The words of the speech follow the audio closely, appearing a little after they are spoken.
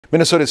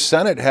Minnesota's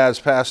Senate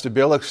has passed a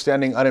bill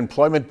extending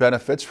unemployment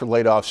benefits for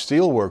laid-off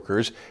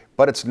steelworkers,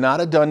 but it's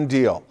not a done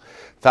deal.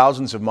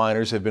 Thousands of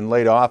miners have been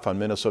laid off on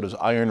Minnesota's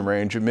Iron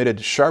Range amid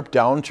a sharp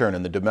downturn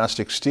in the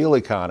domestic steel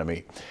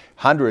economy.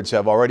 Hundreds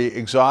have already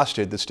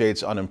exhausted the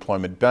state's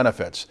unemployment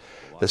benefits.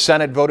 The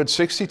Senate voted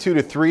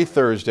 62-3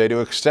 Thursday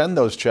to extend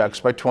those checks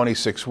by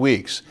 26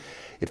 weeks.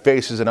 It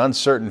faces an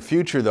uncertain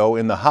future, though,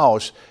 in the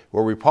House,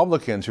 where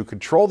Republicans who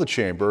control the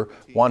chamber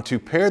want to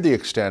pair the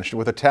extension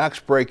with a tax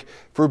break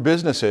for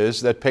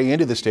businesses that pay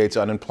into the state's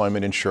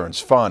unemployment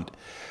insurance fund.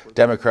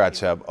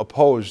 Democrats have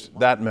opposed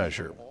that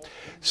measure.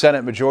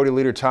 Senate Majority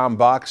Leader Tom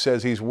Bach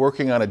says he's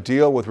working on a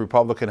deal with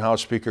Republican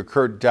House Speaker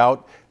Kurt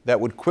Daudt that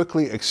would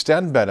quickly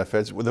extend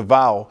benefits with a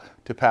vow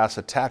to pass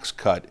a tax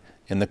cut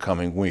in the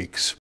coming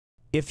weeks.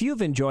 If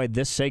you've enjoyed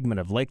this segment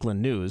of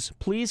Lakeland News,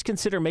 please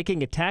consider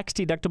making a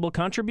tax-deductible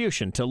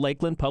contribution to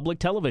Lakeland Public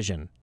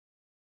Television.